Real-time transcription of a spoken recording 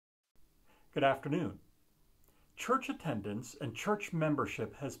Good afternoon. Church attendance and church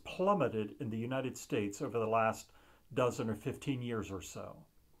membership has plummeted in the United States over the last dozen or 15 years or so.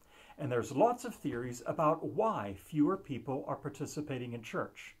 And there's lots of theories about why fewer people are participating in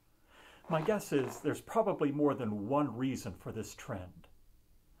church. My guess is there's probably more than one reason for this trend.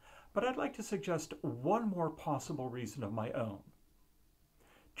 But I'd like to suggest one more possible reason of my own.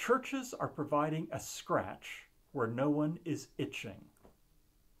 Churches are providing a scratch where no one is itching.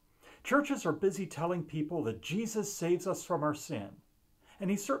 Churches are busy telling people that Jesus saves us from our sin,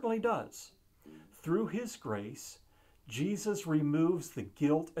 and he certainly does. Through his grace, Jesus removes the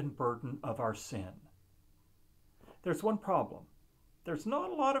guilt and burden of our sin. There's one problem. There's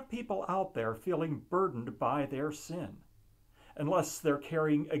not a lot of people out there feeling burdened by their sin, unless they're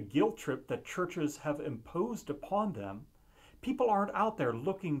carrying a guilt trip that churches have imposed upon them. People aren't out there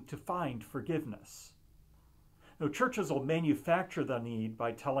looking to find forgiveness. No, churches will manufacture the need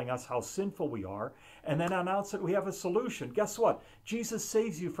by telling us how sinful we are and then announce that we have a solution. Guess what? Jesus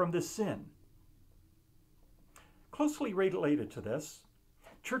saves you from this sin. Closely related to this,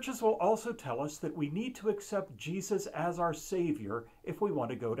 churches will also tell us that we need to accept Jesus as our Savior if we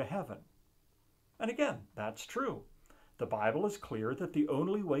want to go to heaven. And again, that's true. The Bible is clear that the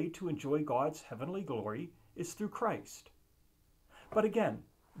only way to enjoy God's heavenly glory is through Christ. But again,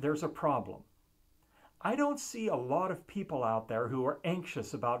 there's a problem. I don't see a lot of people out there who are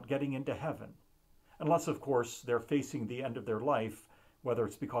anxious about getting into heaven, unless, of course, they're facing the end of their life, whether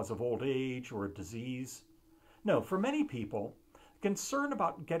it's because of old age or a disease. No, for many people, concern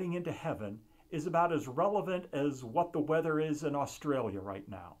about getting into heaven is about as relevant as what the weather is in Australia right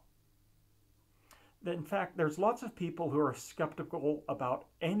now. In fact, there's lots of people who are skeptical about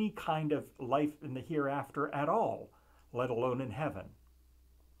any kind of life in the hereafter at all, let alone in heaven.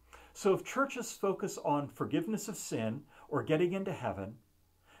 So if churches focus on forgiveness of sin or getting into heaven,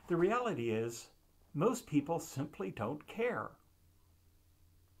 the reality is most people simply don't care.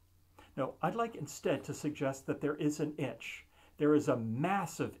 No, I'd like instead to suggest that there is an itch. There is a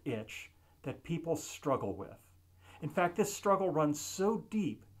massive itch that people struggle with. In fact, this struggle runs so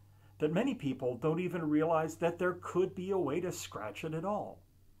deep that many people don't even realize that there could be a way to scratch it at all.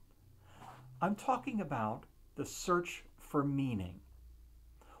 I'm talking about the search for meaning.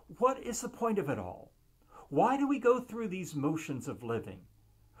 What is the point of it all? Why do we go through these motions of living?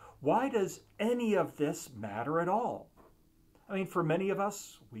 Why does any of this matter at all? I mean, for many of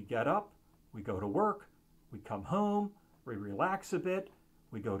us, we get up, we go to work, we come home, we relax a bit,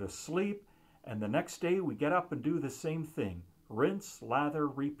 we go to sleep, and the next day we get up and do the same thing. Rinse, lather,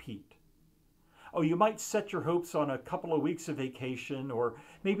 repeat. Oh, you might set your hopes on a couple of weeks of vacation, or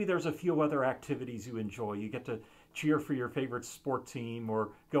maybe there's a few other activities you enjoy. You get to cheer for your favorite sport team or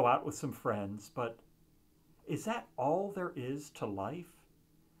go out with some friends. But is that all there is to life?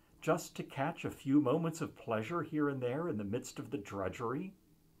 Just to catch a few moments of pleasure here and there in the midst of the drudgery?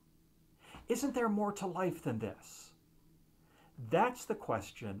 Isn't there more to life than this? That's the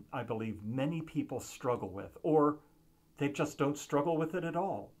question I believe many people struggle with, or they just don't struggle with it at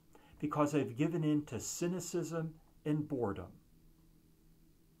all, because they've given in to cynicism and boredom.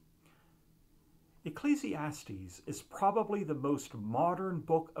 Ecclesiastes is probably the most modern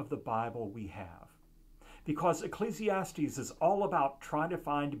book of the Bible we have, because Ecclesiastes is all about trying to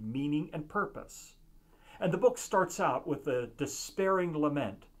find meaning and purpose. And the book starts out with a despairing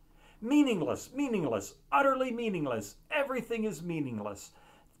lament. Meaningless, meaningless, utterly meaningless. Everything is meaningless.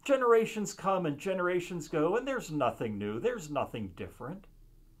 Generations come and generations go, and there's nothing new. There's nothing different.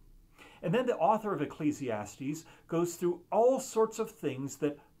 And then the author of Ecclesiastes goes through all sorts of things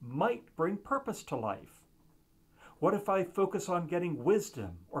that might bring purpose to life. What if I focus on getting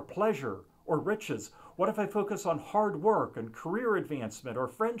wisdom or pleasure or riches? What if I focus on hard work and career advancement or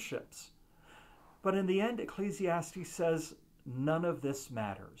friendships? But in the end, Ecclesiastes says none of this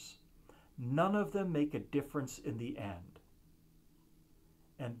matters. None of them make a difference in the end.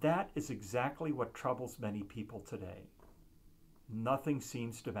 And that is exactly what troubles many people today. Nothing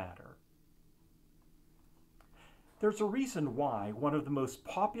seems to matter. There's a reason why one of the most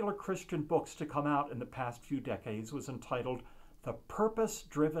popular Christian books to come out in the past few decades was entitled The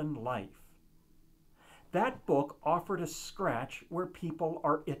Purpose-Driven Life. That book offered a scratch where people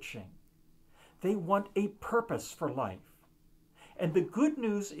are itching. They want a purpose for life. And the good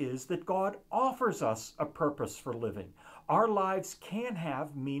news is that God offers us a purpose for living. Our lives can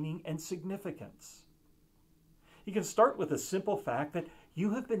have meaning and significance. You can start with the simple fact that you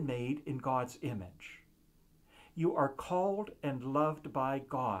have been made in God's image. You are called and loved by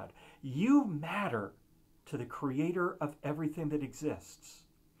God. You matter to the Creator of everything that exists.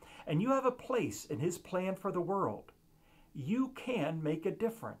 And you have a place in His plan for the world. You can make a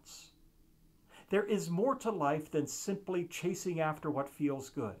difference. There is more to life than simply chasing after what feels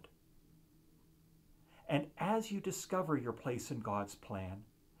good. And as you discover your place in God's plan,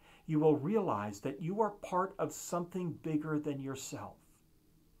 you will realize that you are part of something bigger than yourself.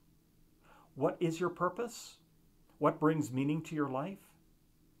 What is your purpose? What brings meaning to your life?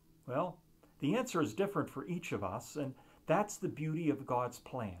 Well, the answer is different for each of us, and that's the beauty of God's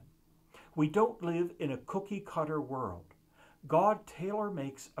plan. We don't live in a cookie-cutter world. God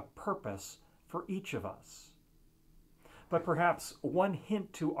tailor-makes a purpose for each of us. But perhaps one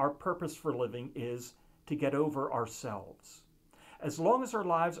hint to our purpose for living is to get over ourselves. As long as our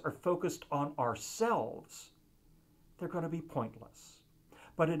lives are focused on ourselves, they're going to be pointless.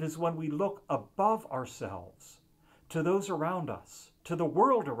 But it is when we look above ourselves, to those around us, to the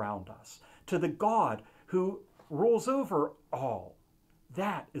world around us, to the God who rules over all,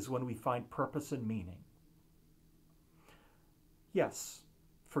 that is when we find purpose and meaning. Yes,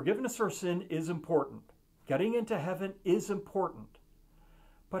 forgiveness for sin is important. Getting into heaven is important.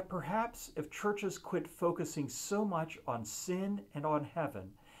 But perhaps if churches quit focusing so much on sin and on heaven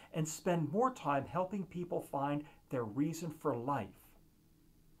and spend more time helping people find their reason for life,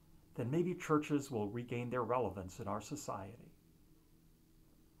 then maybe churches will regain their relevance in our society.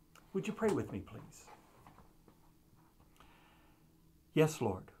 Would you pray with me, please? Yes,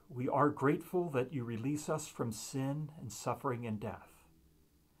 Lord, we are grateful that you release us from sin and suffering and death.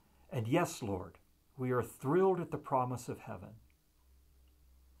 And yes, Lord, we are thrilled at the promise of heaven.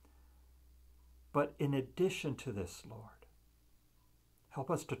 But in addition to this, Lord, help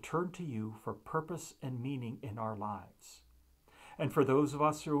us to turn to you for purpose and meaning in our lives. And for those of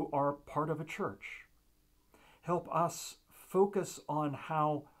us who are part of a church, help us focus on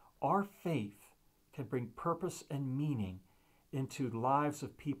how our faith can bring purpose and meaning into lives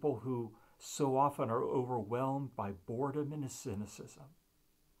of people who so often are overwhelmed by boredom and cynicism.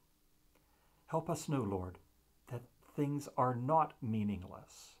 Help us know, Lord, that things are not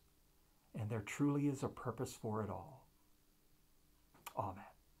meaningless, and there truly is a purpose for it all. Amen.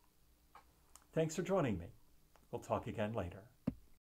 Thanks for joining me. We'll talk again later.